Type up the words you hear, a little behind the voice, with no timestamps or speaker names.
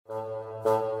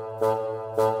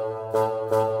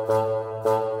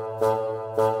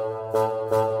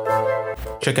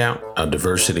check out our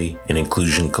diversity and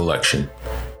inclusion collection.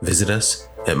 Visit us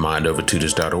at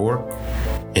mindovertutors.org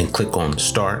and click on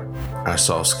Start Our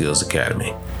Soft Skills Academy.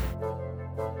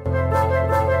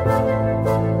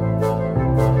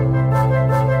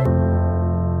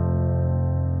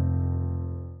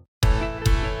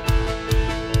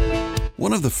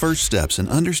 One of the first steps in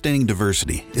understanding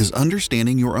diversity is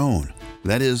understanding your own.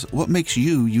 That is, what makes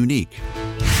you unique.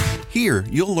 Here,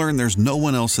 you'll learn there's no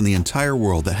one else in the entire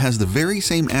world that has the very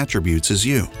same attributes as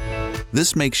you.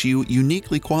 This makes you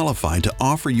uniquely qualified to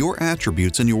offer your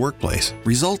attributes in your workplace,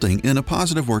 resulting in a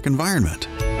positive work environment.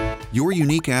 Your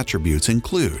unique attributes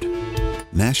include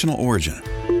national origin,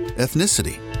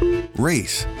 ethnicity,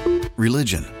 race,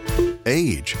 religion,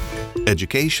 age,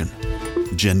 education,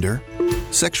 gender,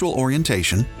 sexual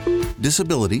orientation,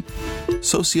 disability,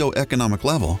 socioeconomic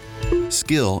level,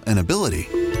 skill and ability,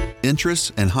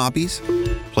 interests and hobbies,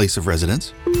 place of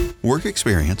residence, work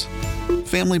experience,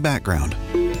 family background,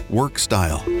 work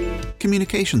style,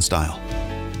 communication style.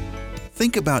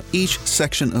 Think about each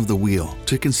section of the wheel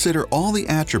to consider all the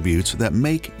attributes that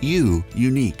make you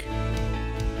unique.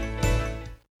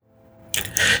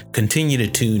 Continue to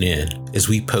tune in as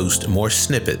we post more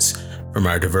snippets from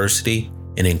our diversity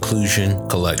and inclusion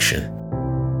collection.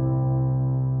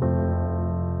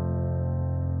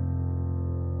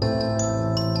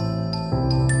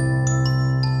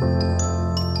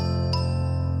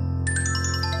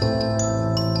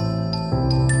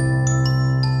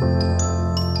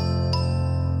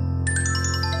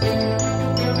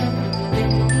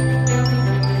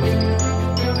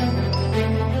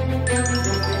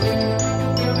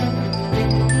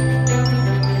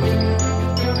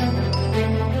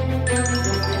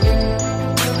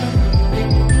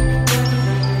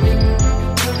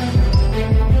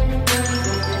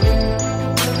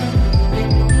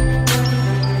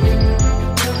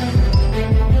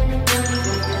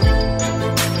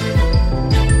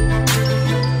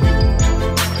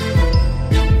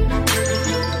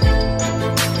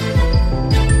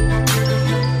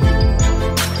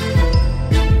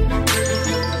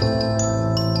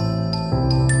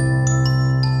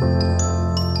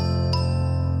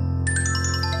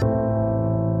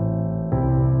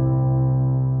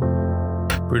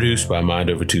 Produced by Mind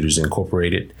Over Tutors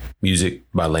Incorporated. Music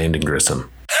by Landon Grissom.